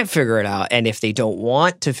they can't figure it out and if they don't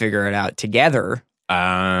want to figure it out together,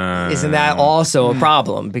 isn't that also a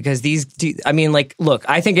problem? Because look,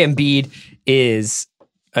 I think Embiid is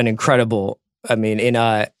an incredible,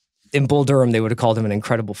 in Bull Durham, they would have called him an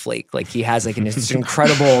incredible flake. Like he has like an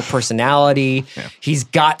incredible personality. Yeah. He's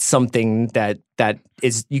got something that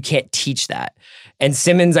is, you can't teach that. And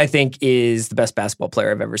Simmons, I think, is the best basketball player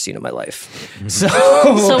I've ever seen in my life. So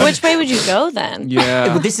which way would you go then?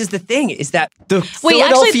 Yeah. But this is the thing, is that the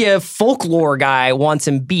Philadelphia folklore guy wants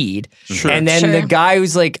Embiid. Sure. And then the guy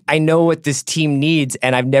who's like, I know what this team needs,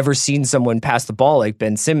 and I've never seen someone pass the ball like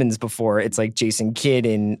Ben Simmons before. It's like Jason Kidd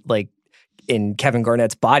in Kevin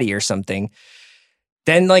Garnett's body or something.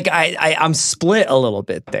 Then I'm split a little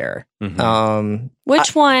bit there. Mm-hmm.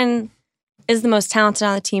 Which one is the most talented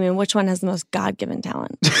on the team, and which one has the most God-given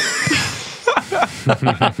talent?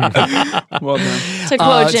 Well done. To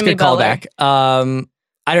quote Jimmy Butler. I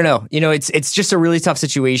don't know. It's just a really tough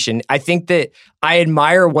situation. I think that I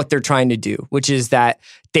admire what they're trying to do, which is that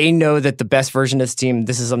they know that the best version of this team,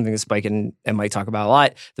 this is something that Spike and Mike talk about a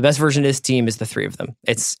lot, the best version of this team is the three of them.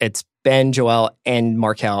 It's Ben, Joel, and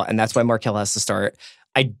Markelle, and that's why Markelle has to start.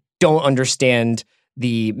 I don't understand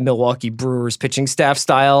the Milwaukee Brewers pitching staff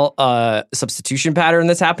style substitution pattern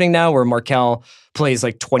that's happening now, where Markelle plays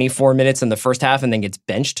like 24 minutes in the first half and then gets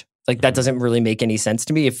benched. Like that doesn't really make any sense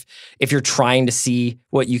to me. If you're trying to see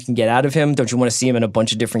what you can get out of him, don't you want to see him in a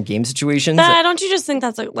bunch of different game situations? Don't you just think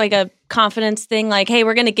that's like a confidence thing? Like, hey,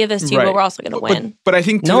 we're going to give this to you, but we're also going to win. But I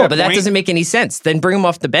think that doesn't make any sense. Then bring him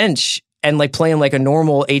off the bench and like play him like a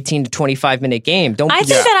normal 18 to 25 minute game. I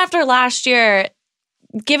think that after last year,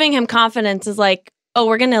 giving him confidence is like, oh,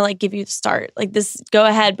 we're going to like give you the start. Like this, go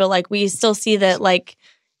ahead. But like we still see that like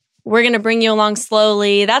we're going to bring you along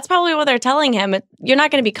slowly. That's probably what they're telling him. You're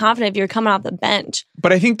not going to be confident if you're coming off the bench.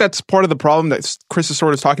 But I think that's part of the problem that Chris is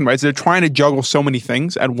sort of talking about is they're trying to juggle so many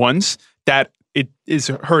things at once that it is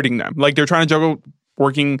hurting them. Like they're trying to juggle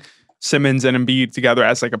working Simmons and Embiid together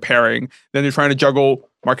as like a pairing. Then they're trying to juggle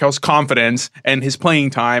Markelle's confidence and his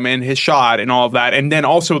playing time and his shot and all of that. And then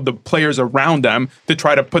also the players around them to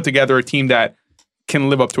try to put together a team that can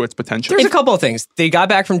live up to its potential. There's a couple of things. They got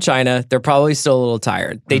back from China. They're probably still a little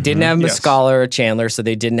tired. They didn't have Muscala or Chandler, so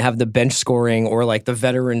they didn't have the bench scoring or like the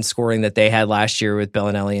veteran scoring that they had last year with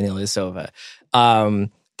Bellinelli and Ilyasova.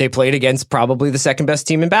 They played against probably the second best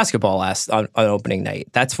team in basketball on opening night.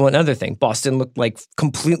 That's one other thing. Boston looked like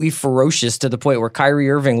completely ferocious to the point where Kyrie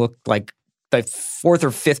Irving looked like the fourth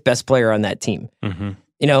or fifth best player on that team.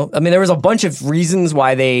 Mm-hmm. There was a bunch of reasons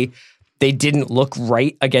why they didn't look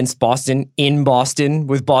right against Boston in Boston,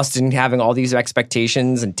 with Boston having all these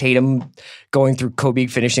expectations and Tatum going through Kobe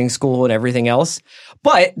finishing school and everything else.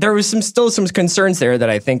 But there was still some concerns there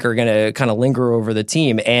that I think are going to kind of linger over the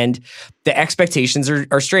team. And the expectations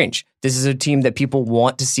are strange. This is a team that people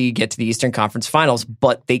want to see get to the Eastern Conference Finals,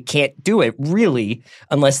 but they can't do it really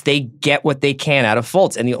unless they get what they can out of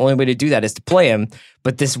Fultz. And the only way to do that is to play him.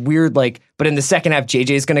 But this weird, but in the second half,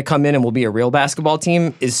 JJ is going to come in and will be a real basketball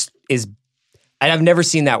team is I've never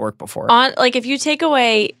seen that work before. If you take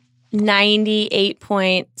away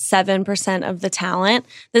 98.7% of the talent,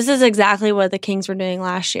 this is exactly what the Kings were doing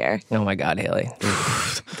last year. Oh my God, Haley.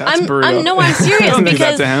 That's brutal. I'm serious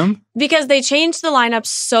because they changed the lineup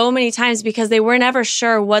so many times because they were never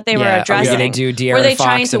sure what they were addressing. Are they do De'Aaron were they Fox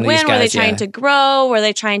trying to and win? these guys? Were they trying to grow? Were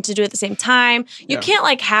they trying to do it at the same time? You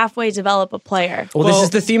can't halfway develop a player. Well, this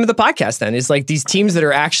is the theme of the podcast then, is like these teams that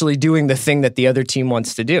are actually doing the thing that the other team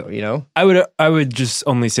wants to do, I would just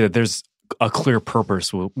only say that there's a clear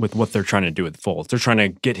purpose with what they're trying to do with Fultz. They're trying to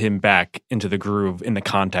get him back into the groove in the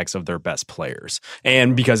context of their best players.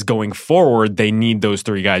 And because going forward, they need those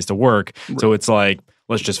three guys to work. Right. So it's like,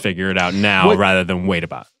 let's just figure it out now rather than wait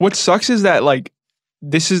about it. What sucks is that, like,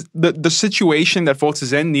 this is the situation that Fultz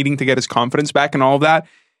is in, needing to get his confidence back and all of that.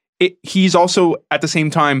 He's also, at the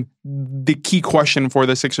same time, the key question for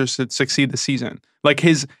the Sixers to succeed this season. Like,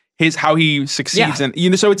 his how he succeeds,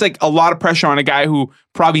 and so it's like a lot of pressure on a guy who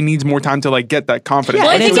probably needs more time to like get that confidence.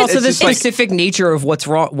 Yeah, and it's also the specific nature of what's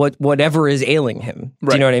wrong, whatever is ailing him.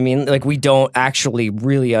 Right. Do you know what I mean? Like, we don't actually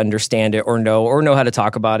really understand it or know how to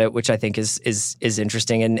talk about it, which I think is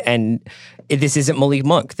interesting. And this isn't Malik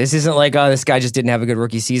Monk. This isn't like, oh, this guy just didn't have a good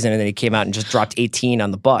rookie season and then he came out and just dropped 18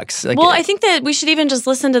 on the Bucks. Like, I think that we should even just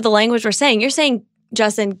listen to the language we're saying. You're saying,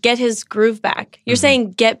 Justin, get his groove back. You're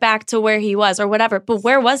saying get back to where he was or whatever. But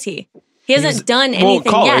where was he? He hasn't done anything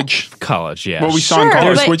yet. College, yeah. What we saw in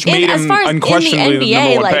college, which made him unquestionably the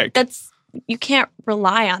number one pick. You can't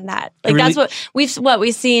rely on that. Like, really, that's what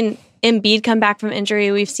we've seen Embiid come back from injury.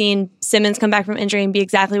 We've seen Simmons come back from injury and be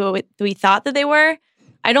exactly what we thought that they were.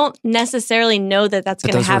 I don't necessarily know that that's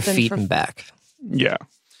going to happen. Those were feet and back. Yeah.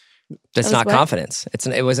 That's not confidence.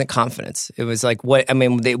 It wasn't confidence. It was like,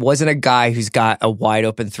 it wasn't a guy who's got a wide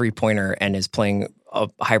open 3-pointer and is playing a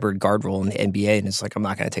hybrid guard role in the NBA and it's like, I'm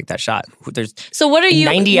not going to take that shot. So what are you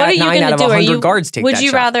 99 out of 100 guards take that shot. Would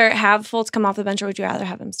you rather have Fultz come off the bench or would you rather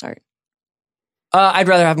have him start? I'd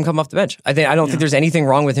rather have him come off the bench. I don't think there's anything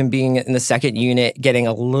wrong with him being in the second unit, getting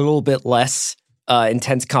a little bit less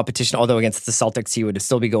intense competition. Although against the Celtics, he would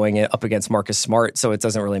still be going up against Marcus Smart, so it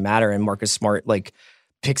doesn't really matter. And Marcus Smart, like,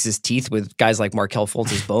 picks his teeth with guys like Markelle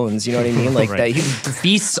Fultz's bones. You know what I mean? Like, right. That he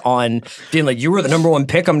feasts on being like, you were the number one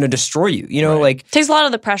pick, I'm going to destroy you. You know, like, takes a lot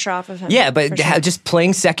of the pressure off of him. Yeah, but just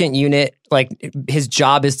playing second unit, like, his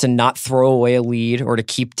job is to not throw away a lead or to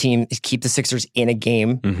keep the Sixers in a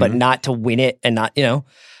game, but not to win it and not,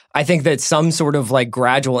 I think that some sort of like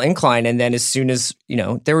gradual incline, and then as soon as,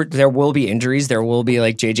 there will be injuries, there will be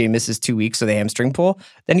like JJ misses 2 weeks of the hamstring pull,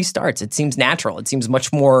 then he starts. It seems natural. It seems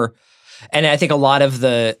much more. And I think a lot of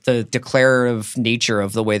the declarative nature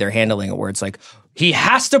of the way they're handling it, where it's like, he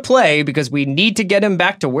has to play because we need to get him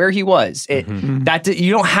back to where he was. That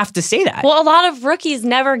you don't have to say that. Well, a lot of rookies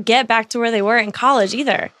never get back to where they were in college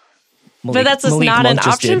either. But that's just not an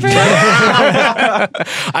option for him.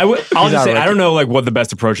 I'll just say, I don't know like what the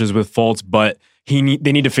best approach is with Fultz, but they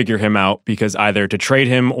need to figure him out because either to trade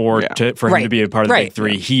him or for him to be a part of the big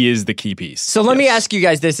three, he is the key piece. So let me ask you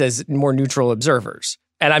guys this as more neutral observers.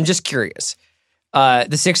 And I'm just curious.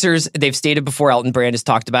 The Sixers, they've stated before, Elton Brand has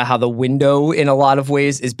talked about how the window in a lot of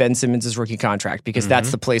ways is Ben Simmons' rookie contract because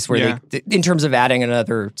that's the place where they, in terms of adding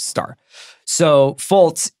another star. So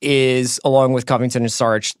Fultz is, along with Covington and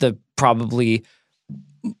Saric, the probably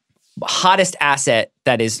hottest asset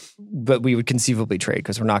but we would conceivably trade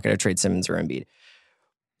because we're not going to trade Simmons or Embiid.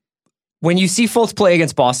 When you see Fultz play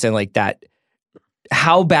against Boston like that,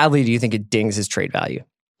 how badly do you think it dings his trade value?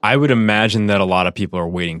 I would imagine that a lot of people are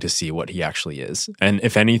waiting to see what he actually is. And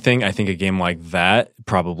if anything, I think a game like that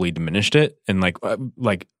probably diminished it. And like I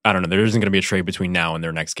don't know, there isn't going to be a trade between now and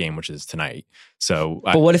their next game, which is tonight. So,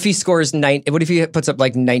 but what if he scores what if he puts up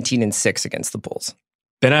like 19-6 against the Bulls?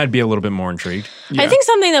 Then I'd be a little bit more intrigued. Yeah. I think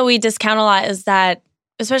something that we discount a lot is that,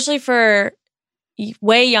 especially for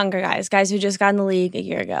way younger guys who just got in the league a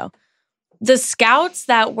year ago, the scouts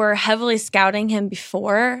that were heavily scouting him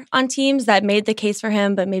before on teams that made the case for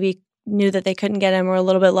him, but maybe knew that they couldn't get him or a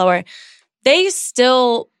little bit lower, they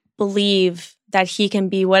still believe that he can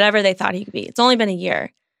be whatever they thought he could be. It's only been a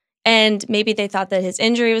year. And maybe they thought that his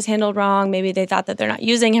injury was handled wrong. Maybe they thought that they're not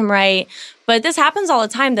using him right. But this happens all the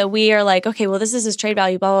time that we are like, okay, well, this is his trade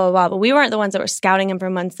value, blah, blah, blah. But we weren't the ones that were scouting him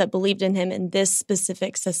for months that believed in him in this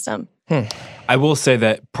specific system. I will say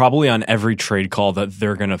that probably on every trade call that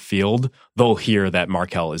they're going to field, they'll hear that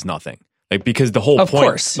Markelle is nothing. Like, because the whole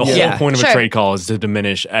point of a trade call is to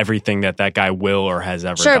diminish everything that guy will or has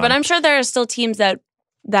ever done. Sure, but I'm sure there are still teams that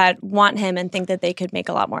want him and think that they could make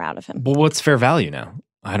a lot more out of him. Well, what's fair value now?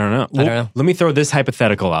 I don't know. Let me throw this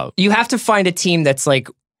hypothetical out. You have to find a team that's like,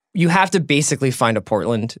 you have to basically find a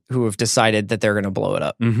Portland who have decided that they're going to blow it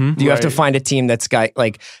up. You have to find a team that's got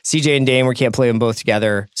like CJ and Dame, we can't play them both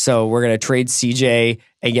together. So we're going to trade CJ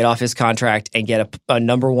and get off his contract and get a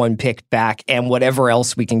number one pick back and whatever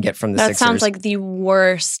else we can get from the Sixers. That sounds like the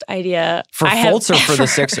worst idea. For Fultz or for the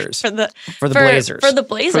Sixers? for the Blazers. For the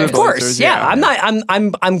Blazers. Of course. Yeah.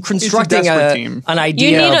 I'm constructing an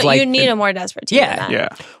idea you need a more desperate team than that. Yeah.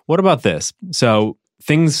 What about this? So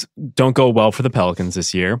things don't go well for the Pelicans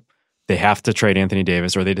this year. They have to trade Anthony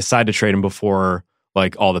Davis, or they decide to trade him before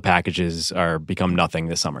like all the packages become nothing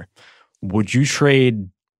this summer. would you trade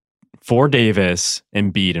for Davis,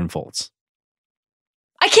 Embiid, and Fultz?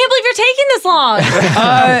 I can't believe you're taking this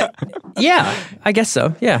long. Yeah, I guess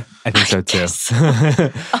so. Yeah. I think so too.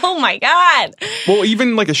 Oh my God. Well,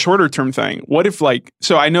 even like a shorter term thing. What if like,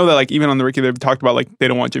 so I know that like even on the Ricky, they've talked about like they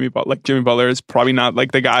don't want Jimmy Butler. Like Jimmy Butler is probably not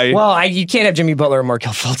like the guy. Well, you can't have Jimmy Butler and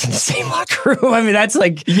Markelle Fultz in the same locker room. I mean, that's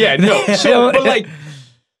like. Yeah, no. So, but like.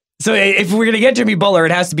 So if we're going to get Jimmy Butler,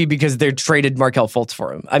 it has to be because they're traded Markelle Fultz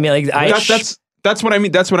for him. I mean, like. That's what I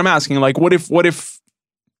mean. That's what I'm asking. Like, what if,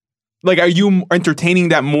 like, are you entertaining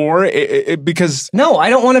that more? Because no, I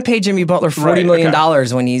don't want to pay Jimmy Butler $40 million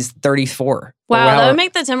when he's 34. Wow, that would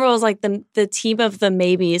make the Timberwolves like the team of the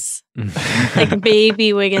maybes. Like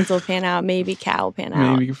maybe Wiggins will pan out, maybe Cal will pan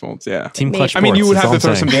out. Maybe Fultz, yeah. Team clutch. I mean, you would have to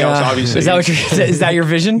throw something something else, obviously. Is that what is that your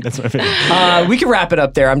vision? That's my vision. We can wrap it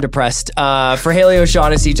up there. I'm depressed. For Haley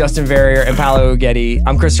O'Shaughnessy, Justin Verrier, and Paolo Uggetti,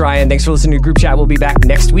 I'm Chris Ryan. Thanks for listening to Group Chat. We'll be back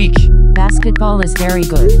next week. Basketball is very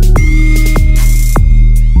good.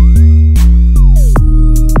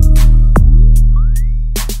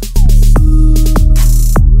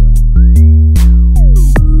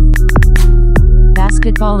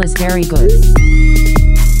 Basketball is very good.